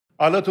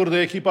alături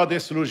de echipa de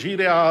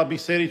slujire a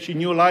Bisericii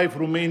New Life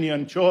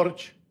Romanian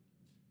Church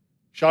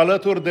și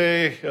alături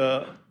de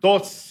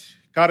toți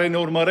care ne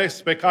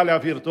urmăresc pe calea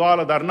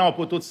virtuală, dar n-au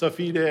putut să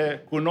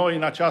fie cu noi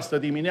în această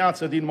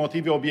dimineață din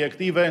motive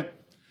obiective,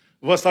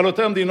 vă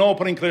salutăm din nou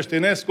prin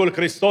creștinescul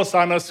Hristos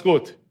a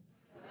născut.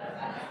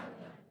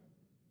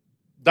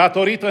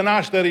 Datorită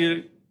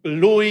nașterii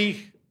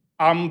Lui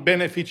am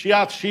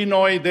beneficiat și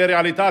noi de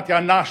realitatea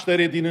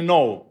nașterii din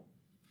nou.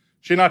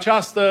 Și în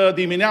această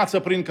dimineață,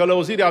 prin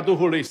călăuzirea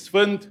Duhului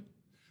Sfânt,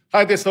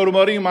 haideți să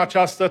urmărim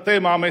această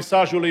temă a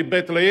mesajului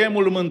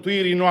Betleemul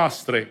mântuirii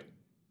noastre.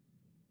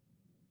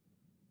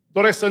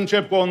 Doresc să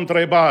încep cu o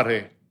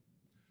întrebare.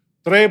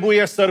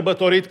 Trebuie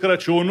sărbătorit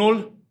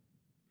Crăciunul?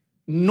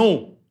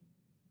 Nu.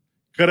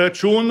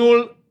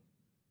 Crăciunul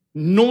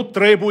nu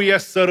trebuie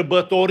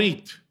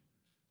sărbătorit,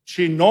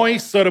 ci noi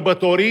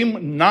sărbătorim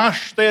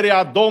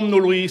nașterea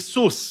Domnului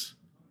Isus.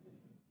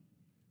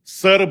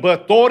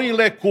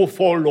 Sărbătorile cu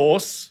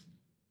folos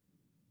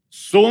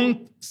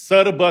sunt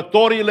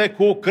sărbătorile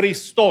cu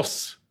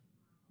Hristos.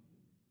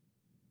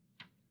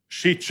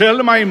 Și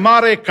cel mai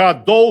mare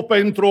cadou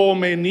pentru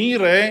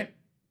omenire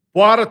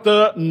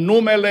poartă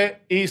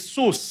numele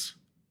Isus.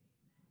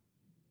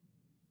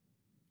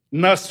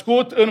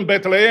 Născut în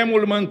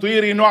Betleemul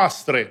mântuirii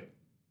noastre.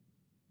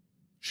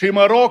 Și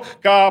mă rog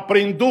ca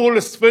prin Duhul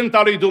Sfânt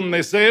al lui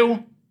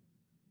Dumnezeu,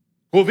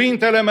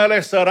 cuvintele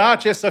mele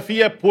sărace să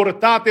fie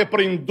purtate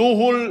prin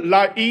Duhul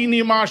la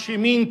inima și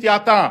mintea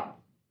ta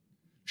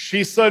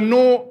și să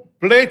nu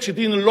pleci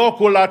din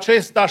locul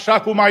acesta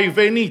așa cum ai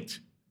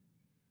venit.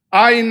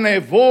 Ai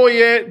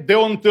nevoie de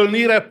o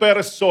întâlnire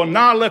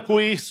personală cu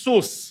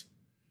Isus,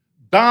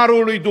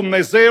 darul lui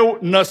Dumnezeu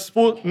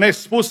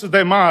nespus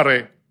de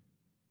mare.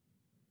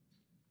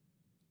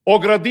 O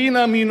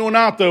grădină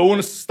minunată,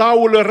 un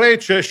staul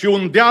rece și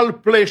un deal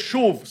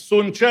pleșuv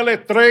sunt cele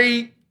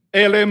trei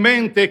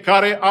elemente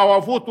care au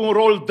avut un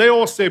rol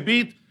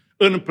deosebit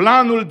în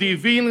planul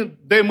divin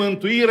de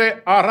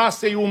mântuire a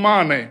rasei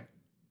umane.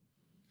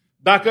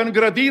 Dacă în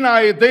grădina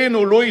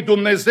Edenului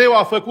Dumnezeu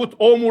a făcut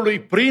omului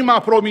prima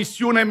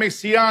promisiune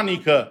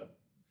mesianică,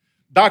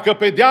 dacă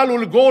pe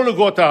dealul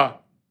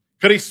Golgota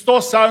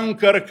Hristos s-a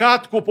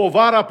încărcat cu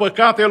povara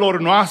păcatelor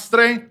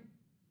noastre,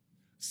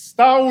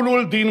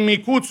 staulul din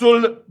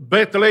micuțul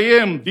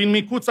Betleem, din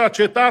micuța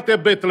cetate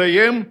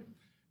Betleem,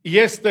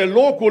 este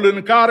locul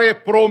în care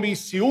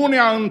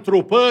promisiunea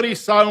întrupării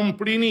s-a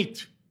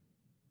împlinit.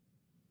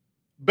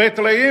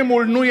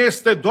 Betleemul nu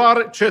este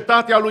doar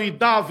cetatea lui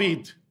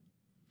David.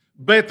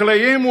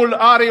 Betleemul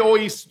are o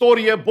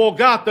istorie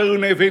bogată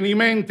în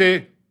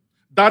evenimente,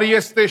 dar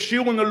este și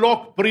un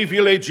loc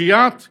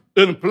privilegiat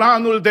în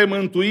planul de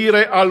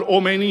mântuire al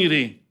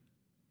omenirii.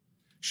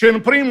 Și în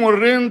primul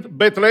rând,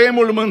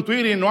 Betleemul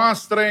mântuirii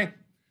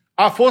noastre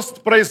a fost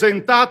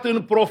prezentat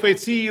în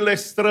profețiile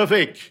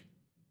străvechi.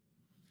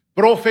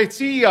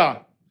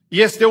 Profeția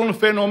este un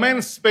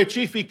fenomen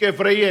specific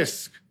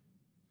evreiesc.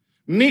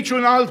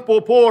 Niciun alt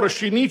popor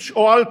și nici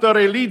o altă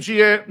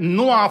religie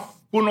nu a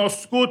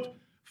cunoscut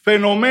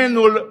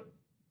fenomenul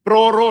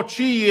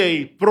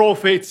prorociei,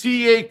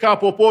 profeției ca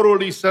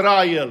poporul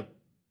Israel.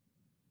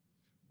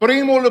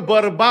 Primul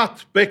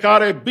bărbat pe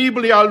care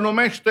Biblia îl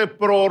numește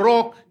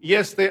proroc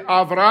este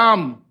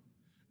Avram.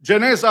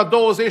 Geneza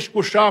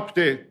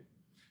 20:7,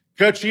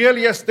 căci el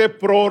este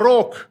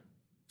proroc,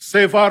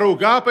 se va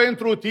ruga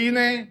pentru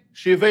tine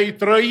și vei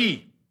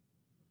trăi.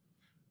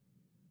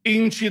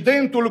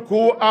 Incidentul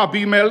cu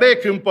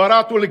Abimelec,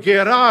 împăratul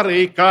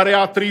Gerarei, care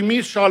a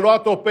trimis și a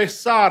luat-o pe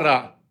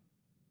Sara.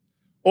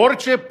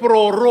 Orice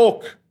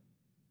proroc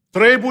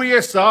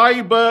trebuie să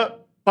aibă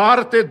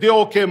parte de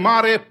o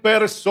chemare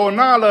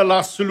personală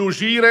la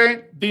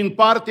slujire din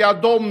partea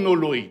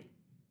Domnului.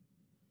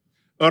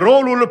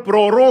 Rolul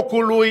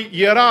prorocului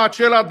era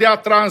acela de a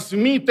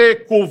transmite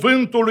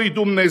cuvântul lui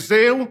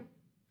Dumnezeu,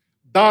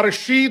 dar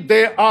și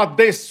de a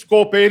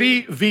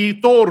descoperi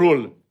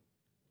viitorul.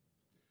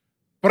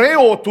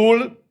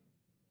 Preotul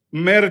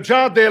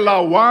mergea de la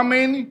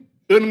oameni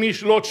în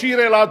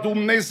mijlocire la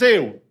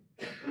Dumnezeu.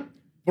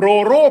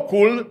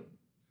 Prorocul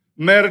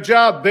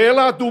mergea de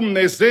la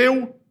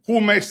Dumnezeu cu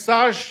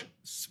mesaj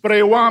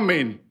spre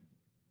oameni.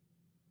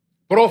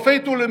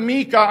 Profetul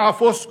Mica a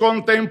fost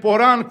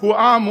contemporan cu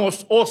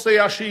Amos,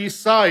 Osea și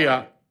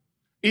Isaia.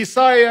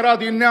 Isaia era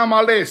din neam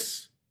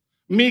ales.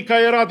 Mica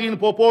era din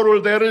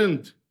poporul de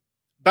rând,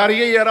 dar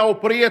ei erau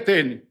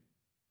prieteni.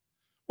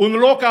 Un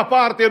loc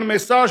aparte în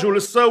mesajul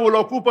său îl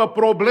ocupă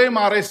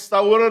problema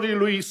restaurării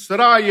lui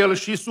Israel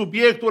și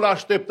subiectul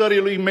așteptării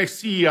lui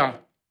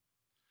Mesia.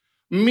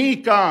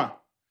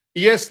 Mica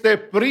este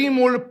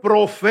primul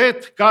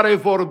profet care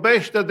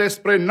vorbește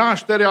despre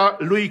nașterea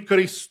lui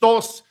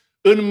Hristos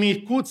în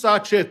micuța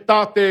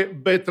cetate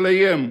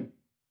Betleem.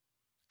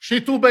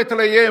 Și tu,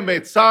 Betleeme,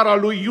 țara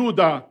lui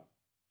Iuda,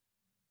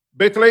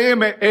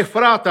 Betleeme,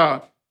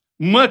 Efrata,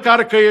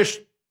 măcar că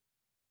ești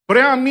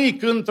prea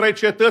mic între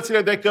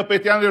cetățile de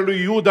căpeteanele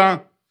lui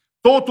Iuda,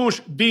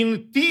 totuși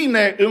din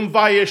tine îmi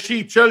va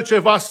ieși cel ce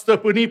va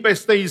stăpâni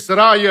peste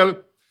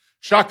Israel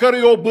și a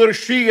cărui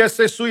obârșie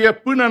se suie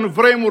până în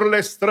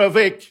vremurile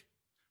străvechi,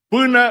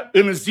 până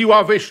în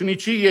ziua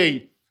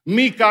veșniciei.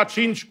 Mica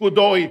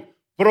 5:2,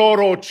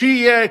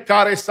 prorocie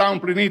care s-a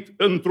împlinit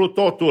întru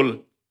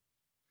totul.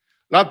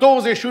 La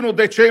 21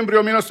 decembrie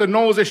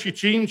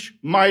 1995,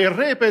 mai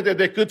repede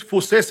decât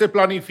fusese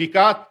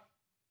planificat,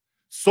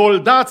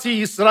 soldații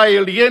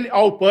israelieni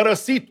au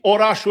părăsit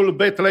orașul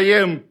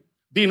Betleem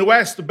din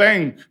West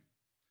Bank,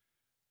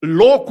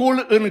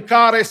 locul în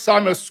care s-a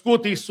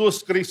născut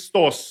Isus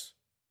Hristos.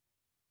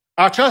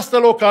 Această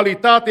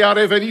localitate a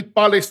revenit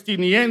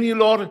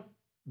palestinienilor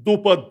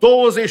după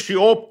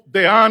 28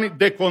 de ani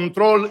de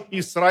control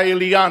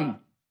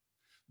israelian.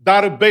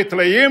 Dar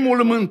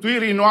Betleemul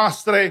mântuirii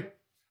noastre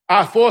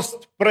a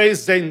fost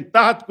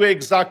prezentat cu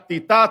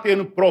exactitate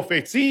în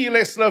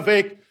profețiile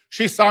slăvechi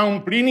și s-a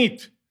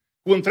împlinit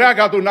cu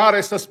întreaga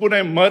adunare, să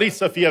spunem, mărit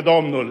să fie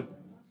Domnul.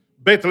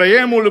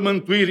 Betleemul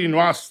mântuirii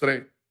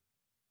noastre.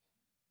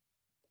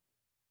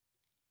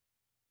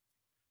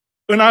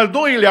 În al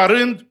doilea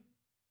rând,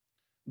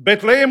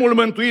 Betleemul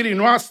mântuirii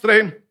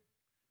noastre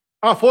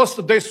a fost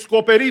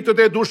descoperit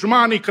de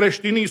dușmanii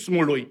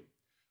creștinismului.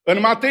 În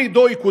Matei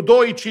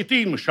 2:2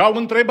 citim: și-au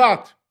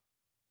întrebat: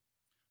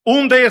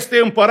 unde este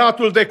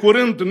împăratul de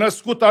curând,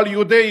 născut al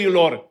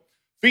iudeilor?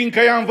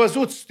 Fiindcă I-am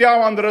văzut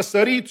steaua în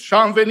răsărit și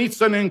am venit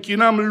să ne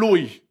închinăm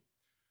lui.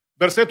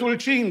 Versetul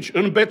 5,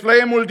 în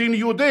Betleemul din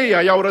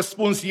Iudeea, i-au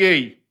răspuns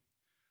ei.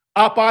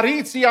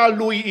 Apariția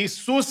lui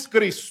Isus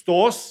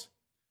Hristos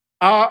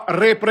a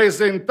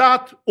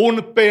reprezentat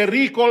un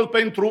pericol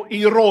pentru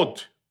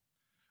Irod,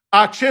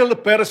 acel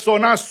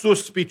personaj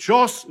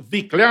suspicios,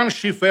 viclean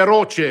și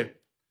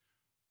feroce.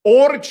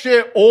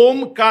 Orice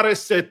om care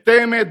se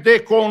teme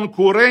de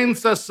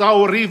concurență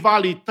sau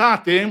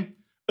rivalitate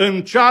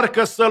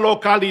încearcă să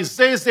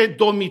localizeze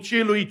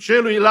domiciliul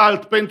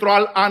celuilalt pentru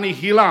a-l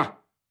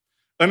anihila.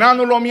 În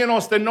anul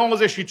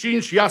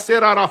 1995,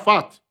 Yasser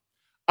Arafat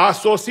a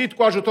sosit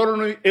cu ajutorul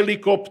unui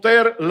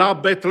elicopter la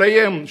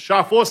Betleem și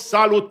a fost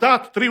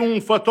salutat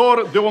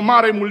triumfător de o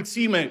mare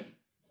mulțime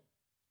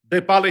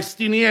de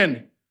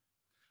palestinieni.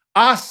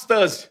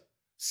 Astăzi,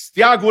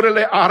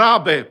 steagurile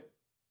arabe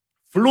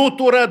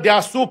flutură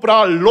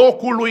deasupra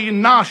locului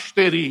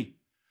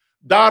nașterii,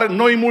 dar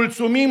noi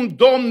mulțumim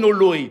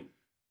Domnului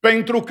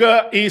pentru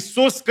că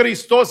Isus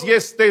Hristos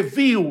este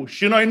viu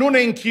și noi nu ne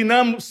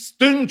închinăm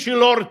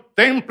stâncilor,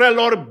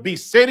 templelor,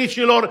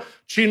 bisericilor,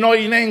 ci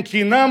noi ne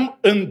închinăm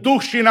în duh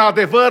și în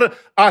adevăr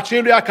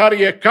aceluia care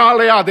e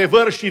cale,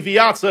 adevăr și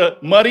viață,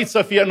 mărit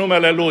să fie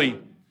numele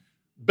Lui.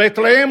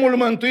 Betleemul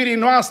mântuirii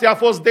noastre a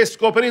fost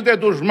descoperit de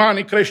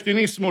dușmanii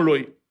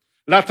creștinismului.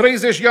 La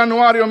 30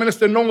 ianuarie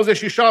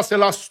 1996,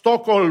 la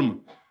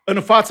Stockholm,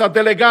 în fața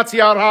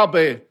delegației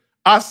arabe,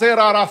 Yasser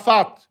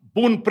Arafat,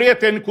 bun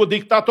prieten cu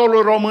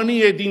dictatorul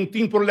României din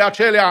timpurile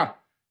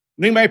acelea,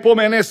 nu-i mai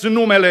pomenesc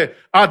numele,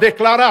 a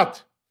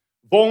declarat: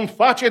 vom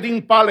face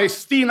din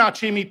Palestina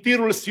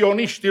cimitirul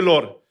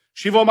sioniștilor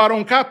și vom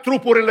arunca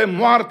trupurile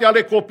moarte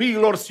ale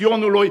copiilor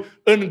Sionului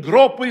în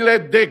gropurile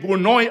de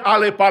gunoi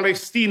ale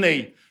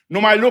Palestinei.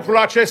 Numai lucrul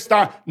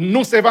acesta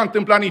nu se va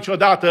întâmpla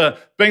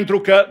niciodată, pentru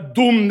că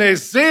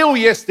Dumnezeu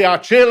este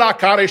acela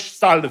care își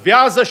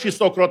salvează și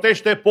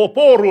socrotește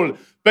poporul,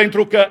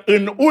 pentru că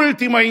în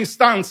ultimă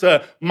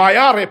instanță mai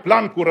are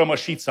plan cu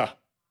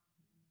rămășița.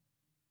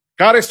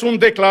 Care sunt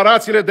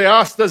declarațiile de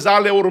astăzi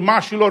ale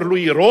urmașilor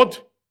lui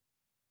Irod?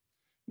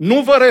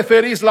 Nu vă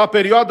referiți la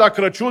perioada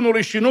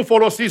Crăciunului și nu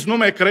folosiți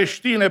nume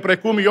creștine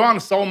precum Ioan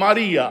sau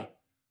Maria.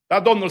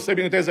 Dar Domnul să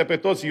binecuvânteze pe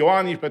toți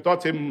Ioanii, pe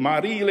toate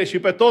Mariile și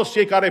pe toți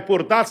cei care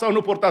purtați sau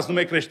nu purtați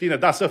nume creștine,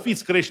 dar să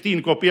fiți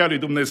creștini, copii al lui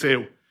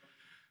Dumnezeu.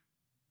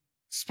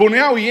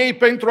 Spuneau ei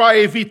pentru a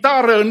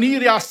evita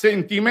rănirea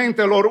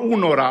sentimentelor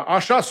unora.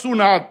 Așa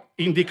sună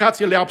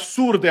indicațiile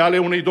absurde ale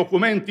unui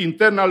document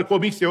intern al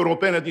Comisiei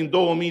Europene din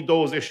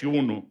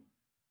 2021.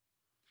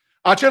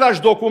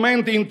 Același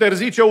document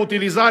interzice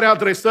utilizarea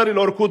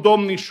adresărilor cu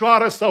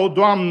domnișoară sau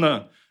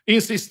doamnă,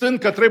 insistând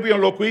că trebuie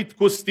înlocuit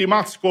cu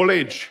stimați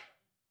colegi.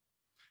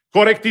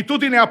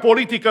 Corectitudinea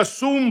politică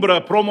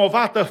sumbră,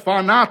 promovată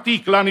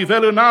fanatic la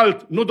nivel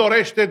înalt, nu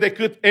dorește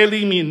decât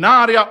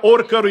eliminarea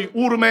oricărui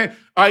urme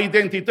a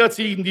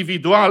identității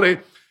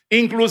individuale,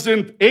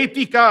 incluzând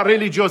etica,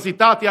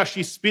 religiozitatea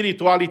și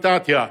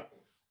spiritualitatea.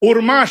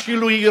 Urmașii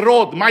lui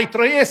Irod mai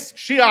trăiesc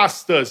și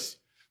astăzi,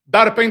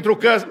 dar pentru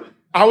că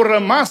au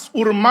rămas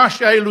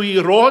urmași ai lui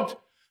Irod,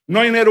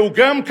 noi ne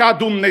rugăm ca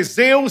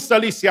Dumnezeu să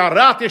li se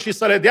arate și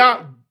să le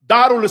dea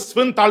darul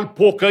sfânt al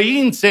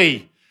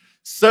pocăinței,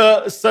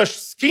 să-și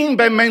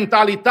schimbe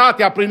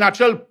mentalitatea prin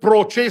acel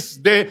proces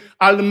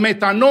al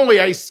metanoiei,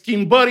 ai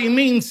schimbării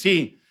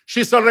minții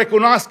și să-L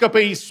recunoască pe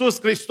Isus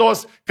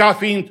Hristos ca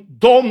fiind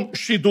Domn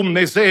și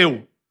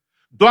Dumnezeu.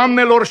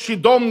 Doamnelor și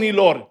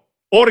domnilor,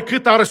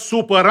 oricât ar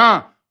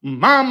supăra,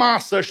 mama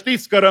să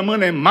știți că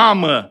rămâne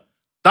mamă,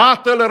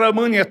 tatăl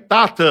rămâne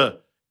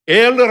tată,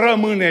 el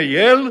rămâne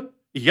el,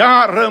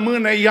 ea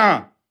rămâne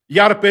ea.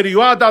 Iar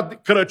perioada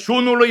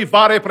Crăciunului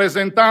va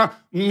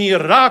reprezenta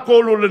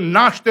miracolul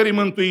nașterii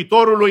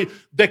Mântuitorului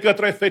de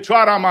către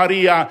Fecioara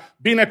Maria,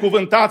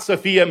 binecuvântat să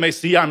fie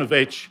Mesia în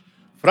veci.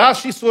 Frați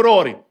și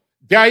surori,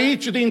 de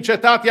aici din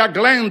cetatea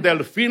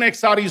Glendale,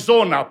 Phoenix,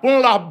 Arizona, până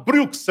la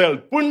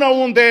Bruxelles, până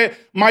unde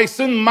mai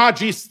sunt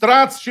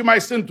magistrați și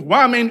mai sunt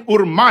oameni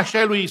urmași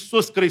ai lui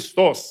Isus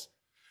Hristos,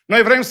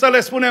 noi vrem să le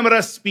spunem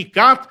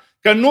răspicat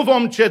că nu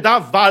vom ceda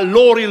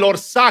valorilor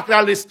sacre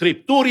ale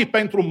Scripturii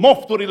pentru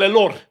mofturile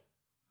lor.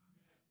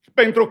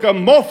 Pentru că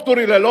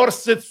mofturile lor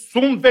sunt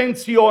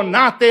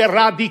subvenționate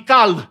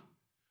radical.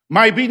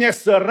 Mai bine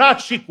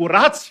săraci și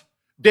curați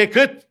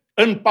decât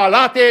în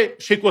palate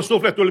și cu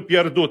sufletul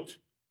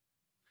pierdut.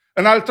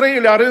 În al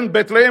treilea rând,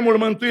 Betleemul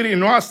mântuirii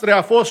noastre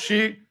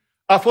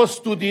a fost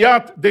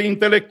studiat de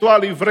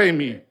intelectualii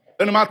vremii.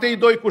 În Matei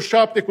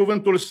 2,7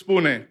 cuvântul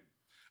spune: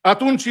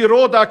 Atunci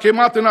Irod a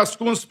chemat în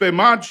ascuns pe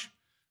magi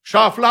și a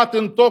aflat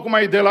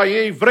întocmai de la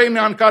ei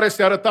vremea în care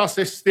se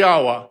arătase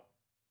steaua.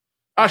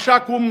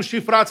 Așa cum și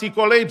frații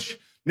colegi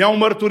ne-au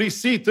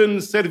mărturisit în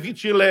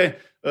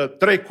serviciile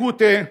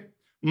trecute,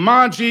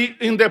 magii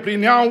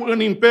îndeplineau în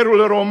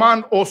Imperiul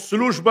Roman o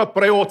slujbă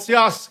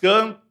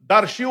preoțească,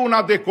 dar și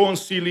una de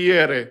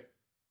consiliere.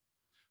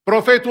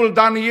 Profetul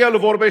Daniel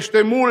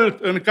vorbește mult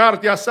în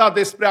cartea sa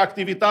despre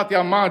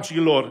activitatea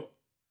magilor.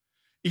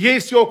 Ei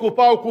se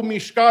ocupau cu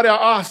mișcarea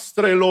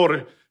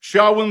astrelor și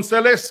au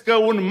înțeles că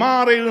un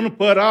mare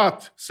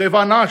împărat se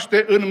va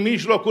naște în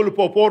mijlocul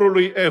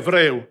poporului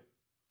evreu.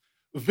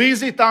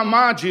 Vizita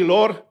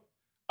magilor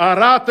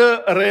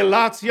arată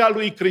relația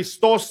lui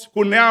Hristos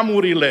cu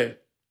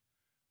neamurile.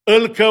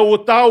 Îl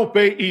căutau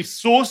pe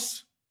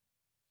Isus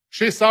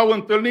și s-au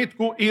întâlnit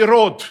cu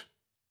Irod.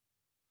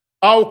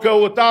 Au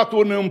căutat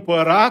un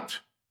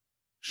împărat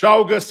și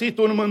au găsit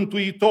un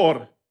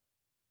mântuitor.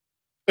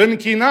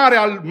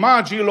 Închinarea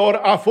magilor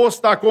a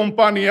fost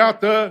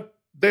acompaniată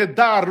de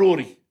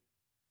daruri.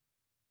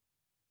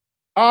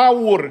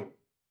 Aur,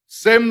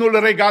 semnul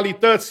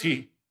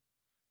regalității,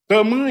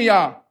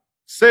 tămâia,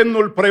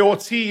 semnul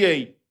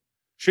preoției,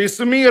 și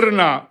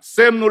Smirna,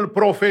 semnul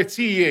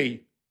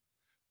profeției,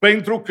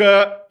 pentru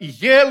că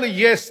El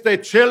este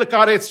Cel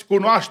care îți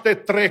cunoaște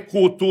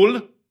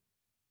trecutul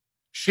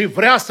și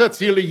vrea să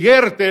ți-l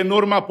ierte în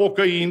urma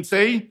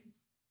pocăinței.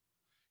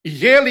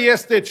 El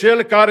este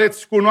Cel care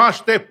îți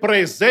cunoaște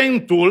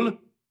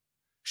prezentul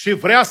și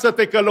vrea să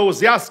te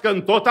călăuzească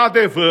în tot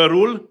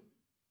adevărul,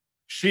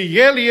 și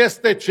El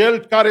este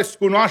Cel care îți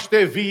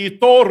cunoaște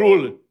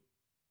viitorul.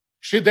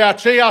 Și de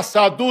aceea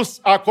s-a dus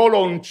acolo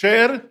în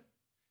cer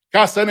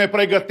ca să ne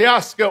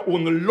pregătească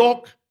un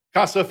loc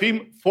ca să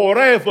fim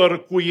forever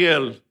cu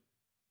El.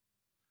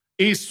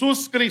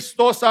 Isus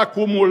Hristos a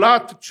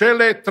acumulat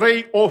cele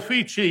trei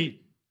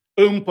oficii: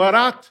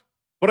 împărat,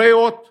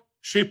 preot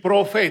și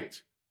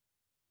profet.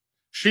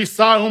 Și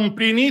s-a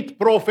împlinit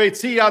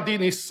profeția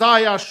din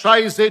Isaia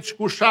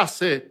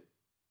 60:6.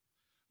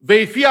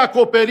 Vei fi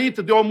acoperit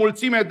de o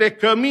mulțime de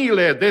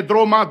cămile, de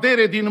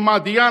dromadere din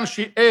Madian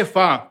și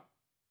Efa.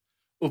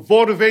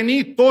 Vor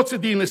veni toți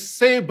din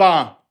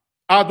Seba,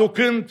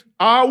 aducând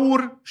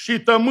aur și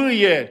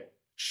tămâie,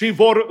 și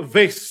vor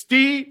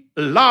vesti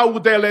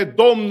laudele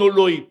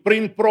Domnului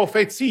prin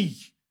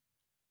profeții.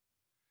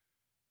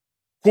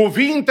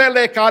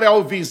 Cuvintele care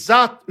au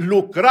vizat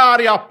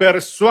lucrarea,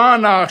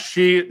 persoana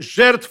și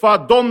jertfa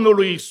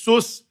Domnului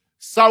Isus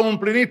s-au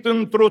împlinit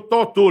întru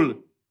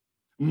totul.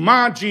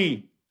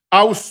 Magii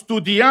au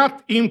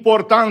studiat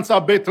importanța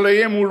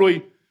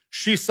Betleemului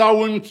și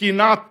s-au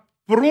închinat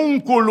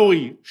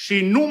pruncului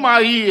și nu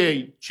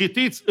Mariei.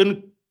 Citiți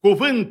în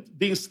cuvânt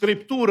din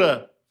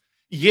Scriptură,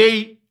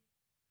 ei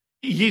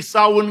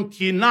s-au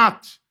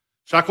închinat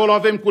și acolo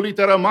avem cu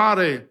literă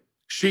mare: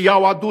 și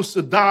i-au adus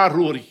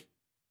daruri.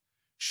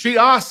 Și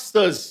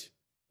astăzi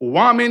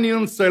oamenii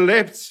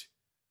înțelepți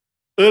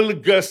îl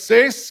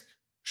găsesc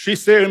și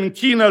se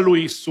închină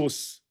lui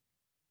Isus.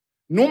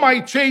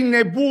 Numai cei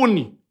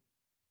nebuni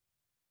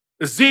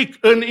zic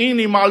în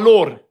inima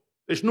lor,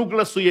 deci nu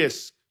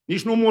glăsuiesc,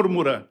 nici nu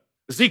murmură,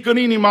 zic în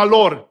inima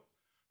lor: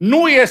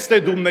 nu este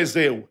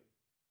Dumnezeu.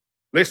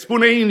 Le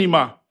spune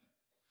inima.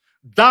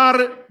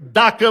 Dar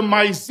dacă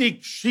mai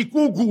zic și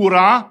cu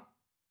gura,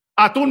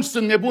 atunci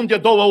sunt nebun de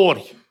două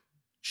ori.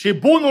 Și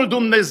bunul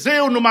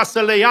Dumnezeu numai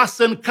să le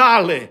iasă în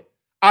cale,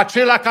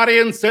 acela care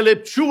e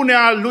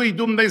înțelepciunea lui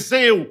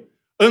Dumnezeu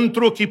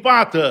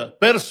întruchipată,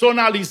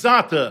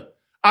 personalizată,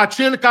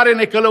 acel care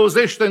ne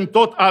călăuzește în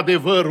tot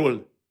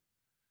adevărul.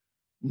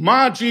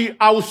 Magii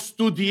au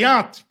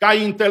studiat ca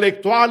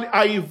intelectuali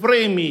ai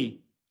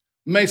vremii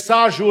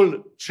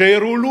mesajul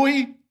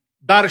cerului,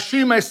 dar și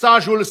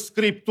mesajul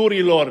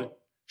Scripturilor,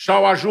 și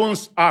au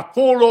ajuns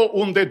acolo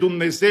unde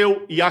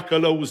Dumnezeu i-a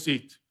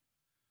călăuzit.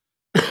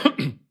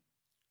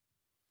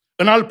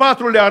 În al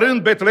patrulea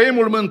rând,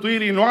 Betleemul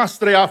mântuirii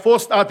noastre a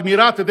fost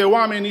admirat de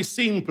oamenii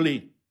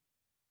simpli.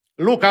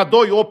 Luca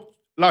 2,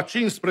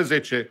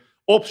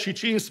 8 și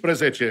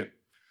 15.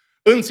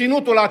 În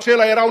ținutul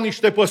acela erau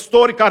niște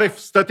păstori care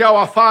stăteau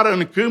afară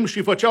în câmp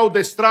și făceau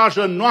de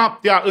strajă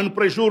noaptea în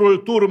prejurul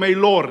turmei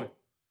lor.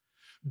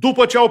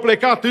 După ce au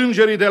plecat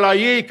îngerii de la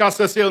ei ca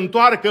să se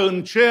întoarcă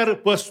în cer,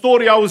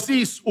 păstorii au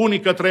zis unii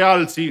către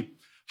alții: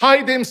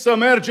 haidem să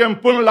mergem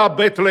până la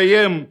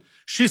Betleem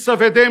și să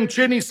vedem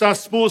ce ni s-a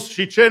spus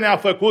și ce ne-a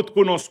făcut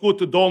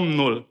cunoscut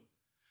Domnul.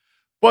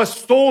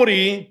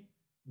 Păstorii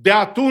de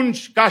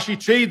atunci, ca și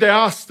cei de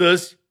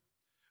astăzi,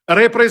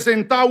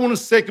 reprezentau un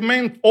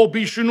segment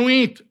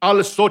obișnuit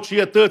al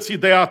societății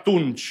de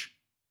atunci.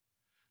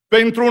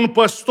 Pentru un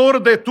păstor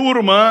de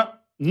turmă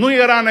nu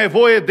era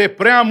nevoie de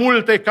prea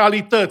multe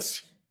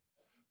calități,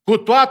 cu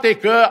toate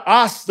că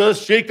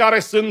astăzi cei care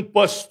sunt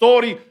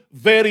păstori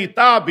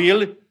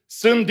veritabili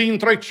sunt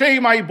dintre cei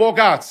mai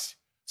bogați,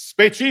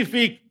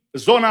 specific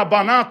zona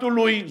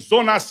Banatului,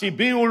 zona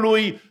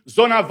Sibiului,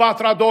 zona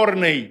Vatra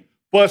Dornei.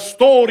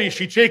 Păstorii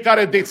și cei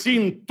care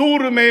dețin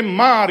turme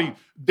mari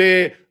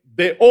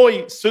de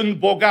oi sunt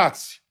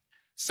bogați.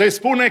 Se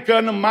spune că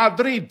în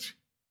Madrid,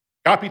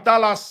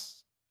 capitala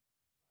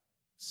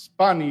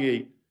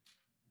Spaniei,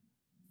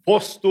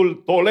 fostul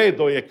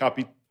Toledo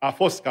a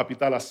fost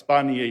capitala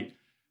Spaniei.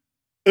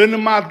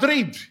 În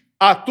Madrid,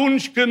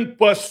 atunci când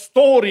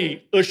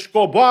păstorii își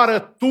coboară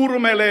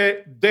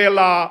turmele de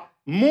la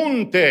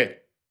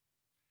munte,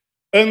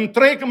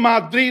 întreg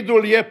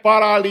Madridul e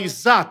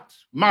paralizat.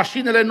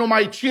 Mașinile nu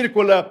mai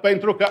circulă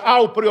pentru că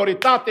au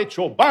prioritate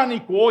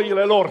ciobanii cu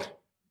oile lor.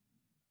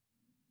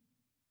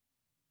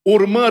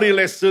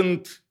 Urmările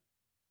sunt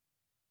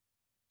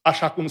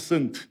așa cum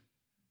sunt.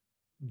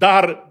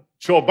 Dar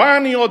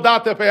ciobanii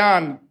odată pe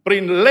an,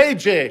 prin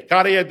lege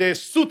care e de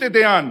sute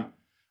de ani,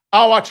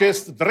 au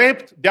acest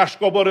drept de a-și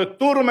coborî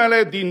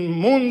turmele din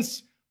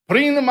munți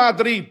prin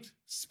Madrid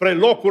spre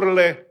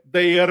locurile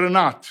de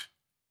iernat.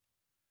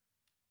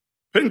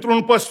 Pentru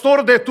un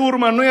păstor de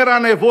turmă nu era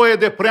nevoie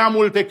de prea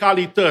multe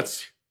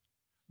calități,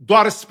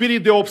 doar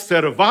spirit de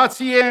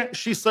observație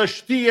și să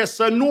știe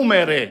să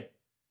numere,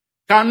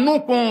 ca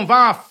nu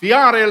cumva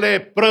fiarele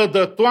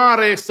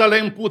prădătoare să le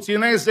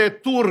împuțineze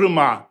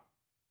turma.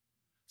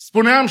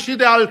 Spuneam și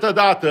de altă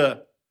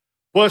dată,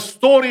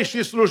 păstorii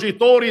și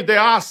slujitorii de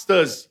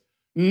astăzi,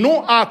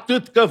 nu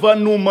atât că vă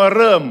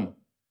numărăm,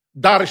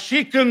 dar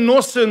și când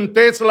nu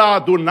sunteți la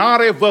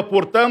adunare, vă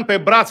purtăm pe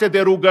brațe de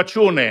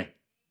rugăciune.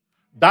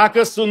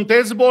 Dacă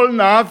sunteți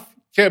bolnavi,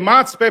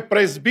 chemați pe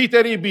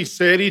prezbiterii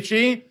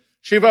bisericii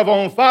și vă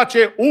vom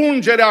face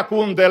ungerea cu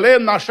un de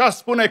lemn, așa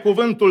spune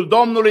cuvântul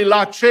Domnului,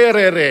 la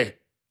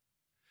cerere.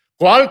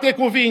 Cu alte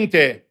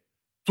cuvinte,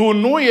 tu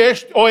nu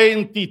ești o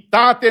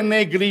entitate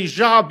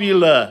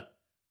neglijabilă.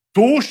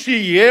 Tu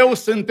și eu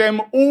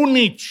suntem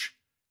unici,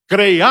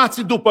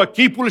 creați după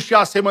chipul și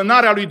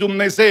asemănarea lui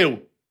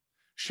Dumnezeu.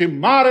 Și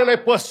marele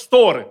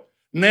păstor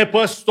ne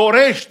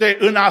păstorește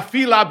în a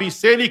fi la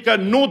biserică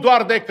nu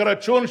doar de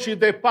Crăciun și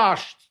de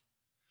Paști.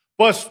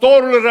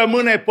 Păstorul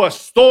rămâne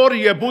păstor,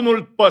 e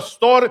bunul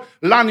păstor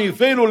la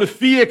nivelul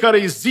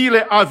fiecărei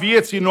zile a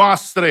vieții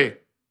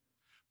noastre.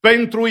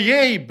 Pentru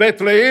ei,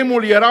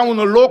 Betleemul era un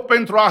loc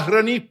pentru a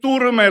hrăni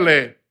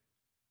turmele.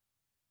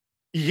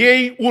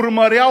 Ei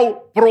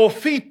urmăreau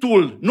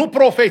profitul, nu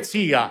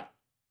profeția.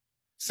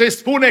 Se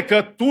spune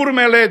că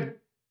turmele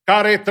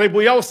care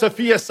trebuiau să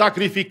fie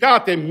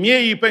sacrificate,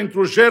 mieii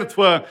pentru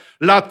jertfă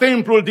la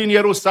templul din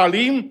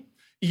Ierusalim,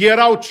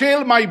 erau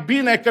cel mai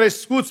bine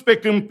crescuți pe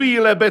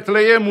câmpiile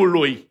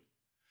Betleemului.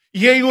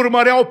 Ei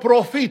urmăreau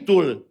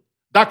profitul.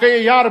 Dacă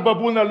e iarbă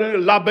bună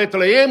la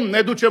Betleem,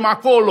 ne ducem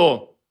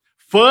acolo,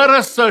 fără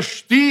să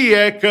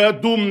știe că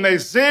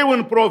Dumnezeu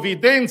în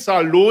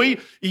providența Lui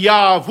i-a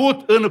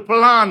avut în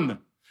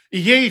plan,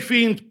 ei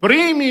fiind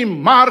primii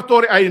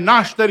martori ai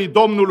nașterii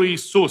Domnului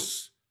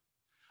Isus.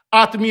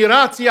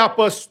 Admirația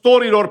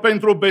păstorilor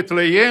pentru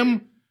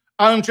Betleem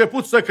a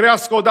început să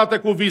crească odată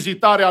cu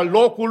vizitarea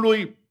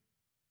locului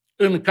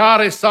în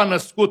care s-a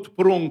născut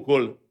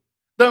pruncul.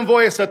 Dă-mi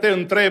voie să te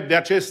întreb de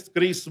acest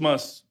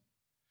Christmas.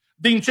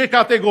 Din ce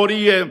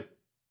categorie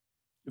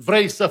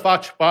vrei să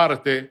faci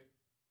parte?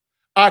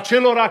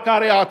 Acelora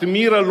care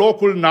admiră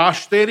locul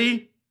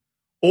nașterii,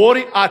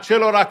 ori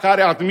acelora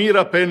care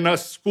admiră pe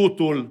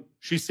născutul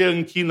și se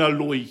închină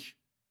lui?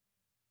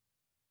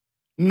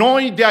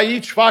 Noi de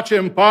aici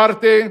facem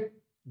parte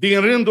din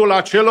rândul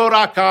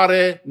acelora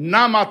care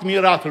n-am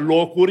admirat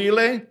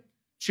locurile,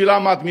 ci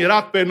l-am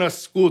admirat pe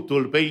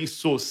născutul, pe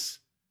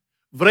Isus.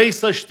 Vrei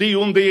să știi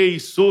unde e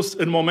Isus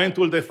în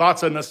momentul de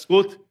față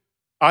născut?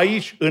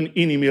 Aici, în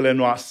inimile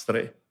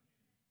noastre.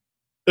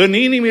 În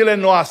inimile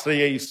noastre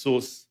e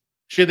Isus.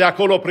 Și de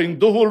acolo, prin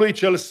Duhul lui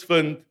cel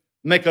Sfânt,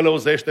 ne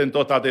călăuzește în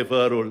tot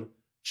adevărul.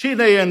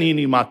 Cine e în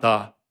inima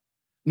ta?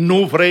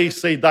 Nu vrei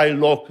să-i dai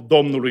loc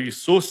Domnului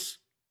Isus?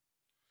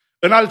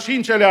 În al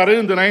 5-lea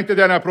rând, înainte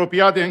de a ne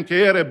apropia de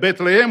încheiere,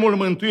 Betleemul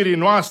mântuirii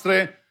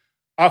noastre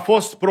a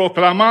fost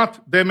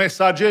proclamat de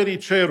mesagerii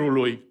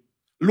cerului.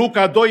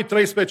 Luca 2,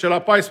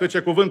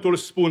 13-14, cuvântul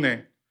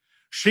spune: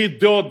 și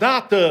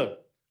deodată,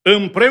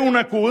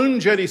 împreună cu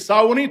îngerii,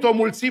 s-a unit o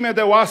mulțime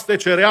de oaste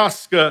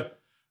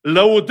cerească,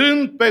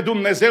 lăudând pe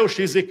Dumnezeu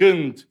și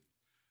zicând: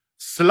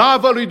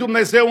 slavă lui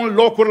Dumnezeu în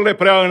locurile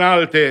prea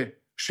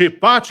înalte și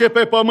pace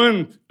pe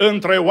pământ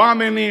între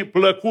oamenii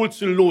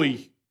plăcuți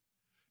lui.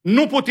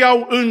 Nu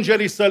puteau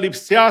îngerii să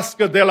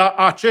lipsească de la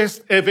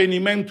acest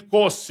eveniment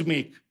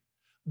cosmic.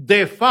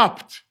 De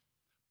fapt,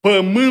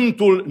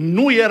 pământul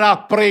nu era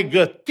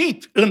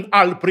pregătit în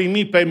a-L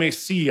primi pe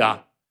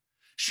Mesia.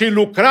 Și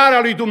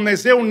lucrarea lui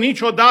Dumnezeu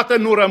niciodată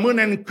nu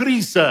rămâne în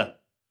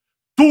criză.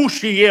 Tu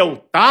și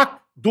eu,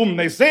 tac,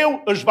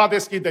 Dumnezeu își va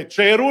deschide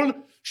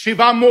cerul și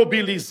va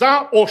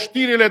mobiliza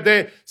oștirile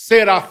de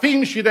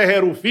serafim și de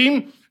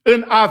herufim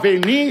în a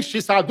veni și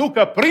să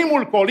aducă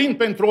primul colind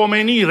pentru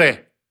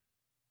omenire.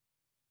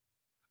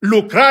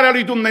 Lucrarea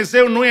lui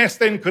Dumnezeu nu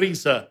este în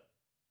criză.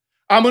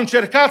 Am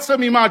încercat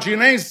să-mi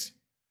imaginez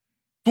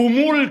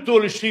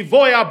tumultul și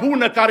voia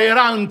bună care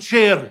era în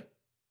cer,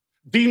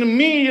 din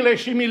miile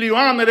și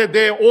milioanele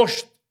de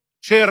oști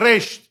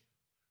cerești.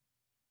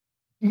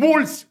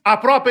 Mulți,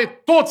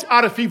 aproape toți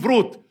ar fi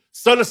vrut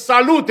să-L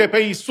salute pe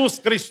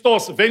Isus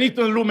Hristos venit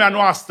în lumea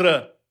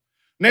noastră.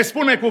 Ne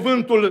spune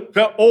cuvântul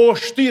că o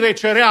oștire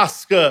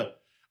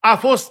cerească a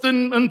fost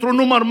într-un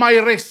număr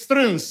mai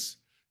restrâns.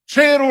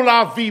 Cerul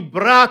a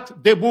vibrat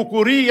de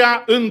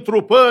bucuria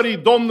întrupării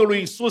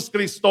Domnului Isus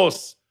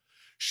Hristos.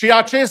 Și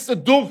acest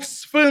Duh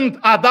Sfânt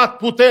a dat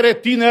putere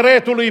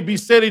tineretului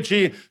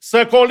bisericii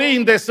să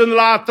colinde. Sunt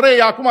la a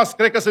treia, acum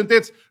cred că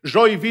sunteți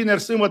joi,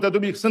 vineri, sâmbătă,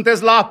 duminică,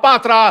 sunteți la a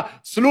patra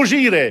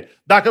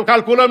slujire. Dacă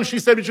calculăm și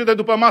serviciul de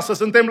după masă,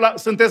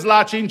 sunteți la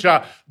a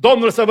cincea.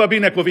 Domnul să vă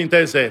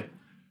binecuvinteze.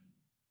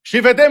 Și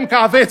vedem că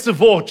aveți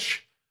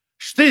voci.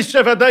 Știți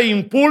ce vă dă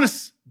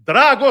impuls?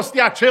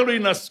 Dragostea celui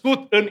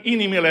născut în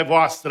inimile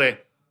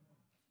voastre.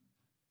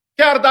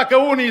 Chiar dacă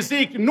unii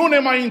zic, nu ne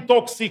mai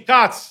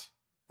intoxicați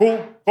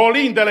cu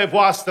colindele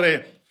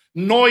voastre,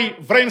 noi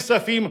vrem să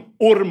fim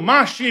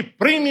urmașii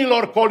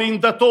primilor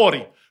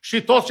colindători.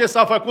 Și tot ce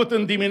s-a făcut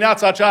în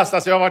dimineața aceasta,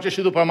 se va face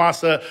și după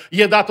masă,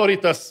 e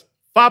datorită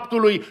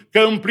faptului că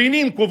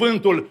împlinim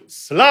cuvântul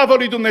slavă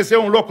lui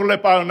Dumnezeu în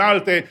locurile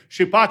înalte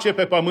și pace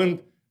pe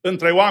pământ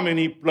între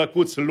oamenii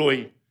plăcuți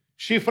Lui.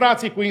 Și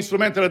frații cu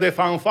instrumentele de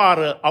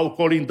fanfară au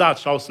colindat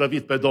și au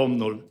slăvit pe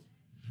Domnul.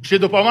 Și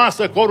după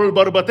masă, corul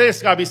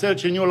bărbătesc a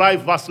Bisericii New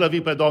Life va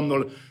slăvi pe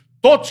Domnul.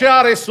 Tot ce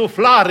are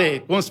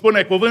suflare, cum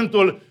spune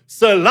cuvântul,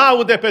 să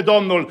laude pe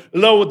Domnul,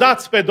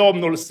 lăudați pe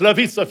Domnul,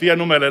 slăvit să fie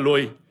numele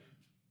Lui.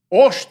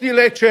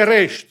 Oștile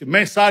cerești,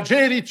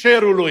 mesagerii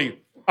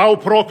cerului, au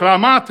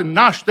proclamat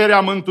nașterea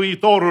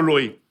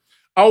Mântuitorului,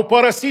 au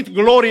părăsit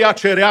gloria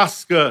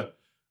cerească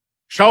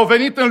și au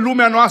venit în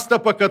lumea noastră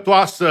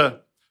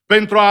păcătoasă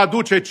pentru a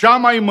aduce cea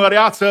mai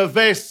măreață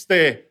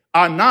veste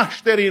a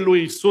nașterii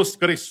lui Isus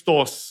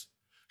Hristos.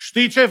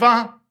 Știi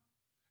ceva?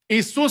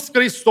 Isus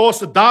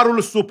Hristos,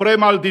 darul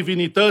suprem al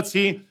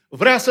divinității,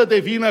 vrea să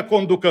devină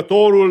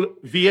conducătorul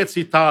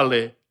vieții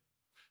tale.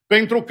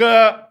 Pentru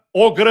că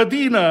o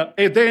grădină,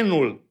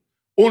 Edenul,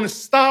 un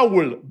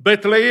staul,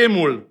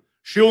 Betleemul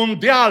și un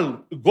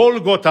deal,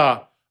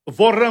 Golgota,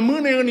 vor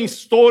rămâne în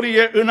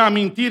istorie în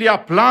amintirea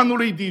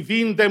planului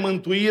divin de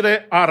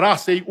mântuire a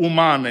rasei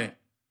umane.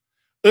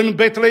 În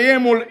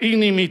Betleemul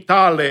inimii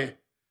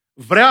tale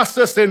vrea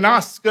să se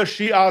nască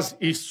și azi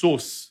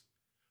Isus.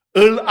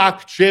 Îl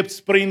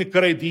accepți prin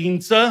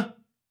credință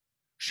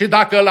și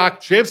dacă îl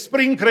accepți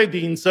prin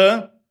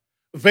credință,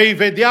 vei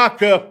vedea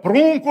că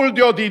pruncul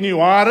de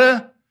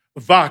odinioară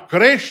va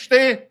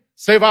crește,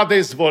 se va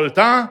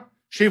dezvolta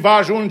și va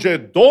ajunge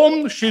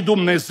Domn și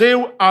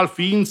Dumnezeu al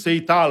ființei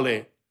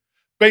tale.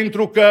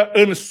 Pentru că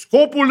în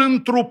scopul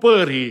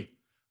întrupării,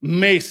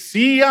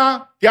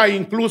 Mesia te-a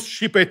inclus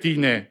și pe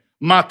tine.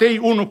 Matei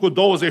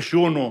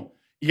 1:21.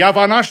 Ea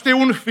va naște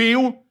un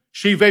fiu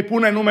și îi vei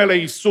pune numele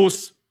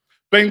Isus,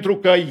 pentru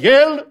că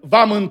El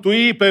va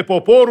mântui pe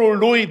poporul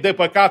Lui de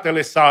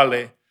păcatele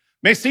sale.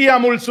 Mesia,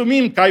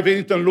 mulțumim că ai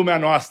venit în lumea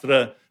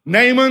noastră,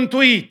 ne-ai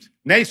mântuit,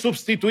 ne-ai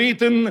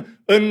substituit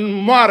în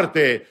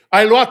moarte,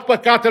 ai luat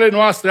păcatele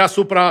noastre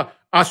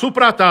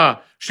asupra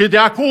ta și de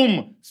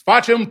acum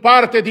facem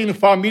parte din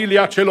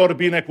familia celor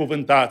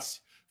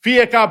binecuvântați.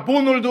 Fie ca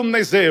bunul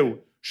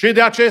Dumnezeu și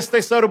de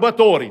aceste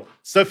sărbători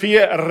să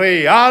fie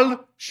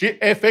real și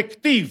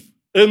efectiv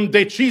în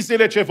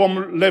deciziile ce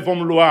le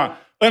vom lua,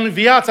 în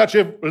viața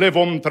ce le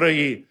vom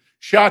trăi.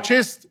 Și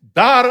acest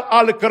dar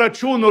al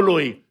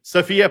Crăciunului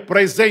să fie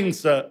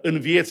prezență în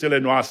viețile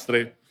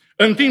noastre.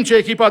 În timp ce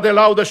echipa de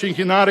laudă și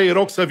închinare îi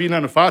rog să vină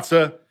în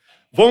față,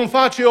 vom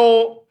face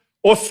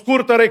o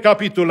scurtă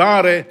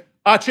recapitulare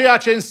a ceea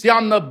ce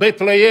înseamnă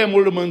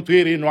Betleemul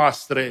mântuirii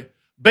noastre.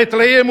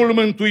 Betleemul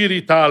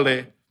mântuirii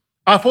tale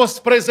a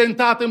fost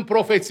prezentat în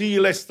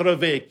profețiile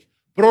străvechi,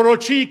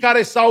 prorocii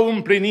care s-au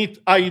împlinit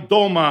ai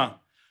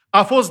Doma,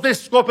 a fost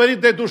descoperit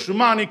de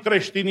dușmanii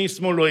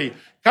creștinismului,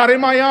 care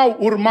mai au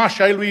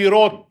urmași ai lui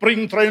Irod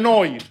printre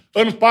noi,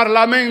 în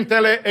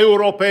parlamentele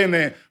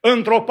europene,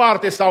 într-o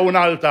parte sau în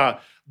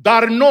alta.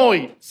 Dar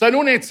noi să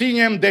nu ne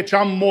ținem de ce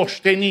am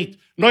moștenit,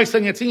 noi să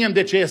ne ținem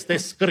de ce este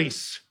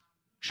scris.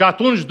 Și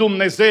atunci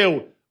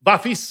Dumnezeu va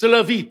fi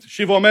slăvit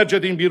și vom merge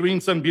din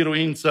biruință în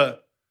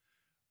biruință.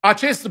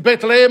 Acest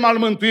Betleem al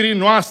mântuirii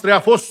noastre a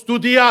fost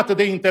studiat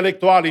de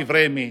intelectualii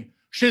vremii.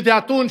 Și de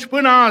atunci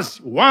până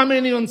azi,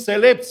 oamenii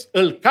înțelepți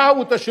îl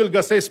caută și îl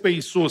găsesc pe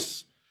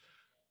Isus.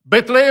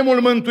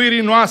 Betleemul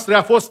mântuirii noastre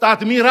a fost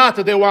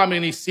admirat de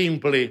oamenii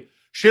simpli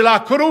și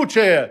la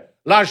cruce,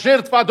 la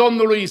jertfa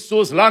Domnului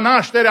Isus, la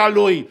nașterea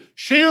Lui,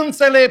 și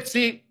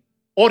înțelepții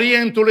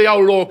Orientului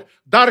au loc,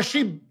 dar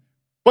și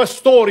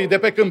păstorii de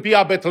pe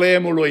câmpia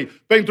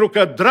Betleemului, pentru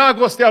că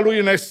dragostea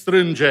Lui ne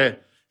strânge.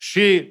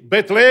 Și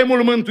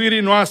Betleemul mântuirii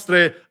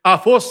noastre a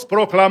fost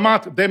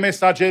proclamat de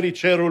mesagerii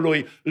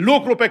cerului,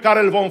 lucru pe care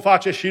îl vom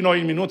face și noi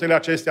în minutele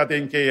acestea de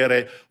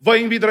încheiere. Vă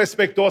invit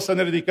respectuos să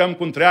ne ridicăm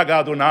cu întreaga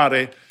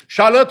adunare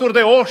și alături de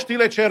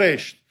oștile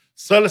cerești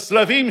să-L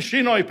slăvim și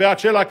noi pe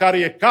acela care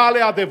e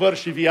cale, adevăr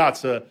și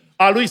viață.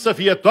 A Lui să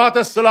fie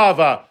toată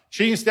slava,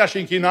 cinstea și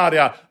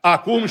închinarea,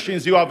 acum și în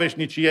ziua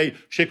veșniciei,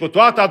 și cu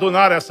toată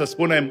adunarea să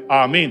spunem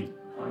amin.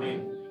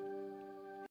 Amin.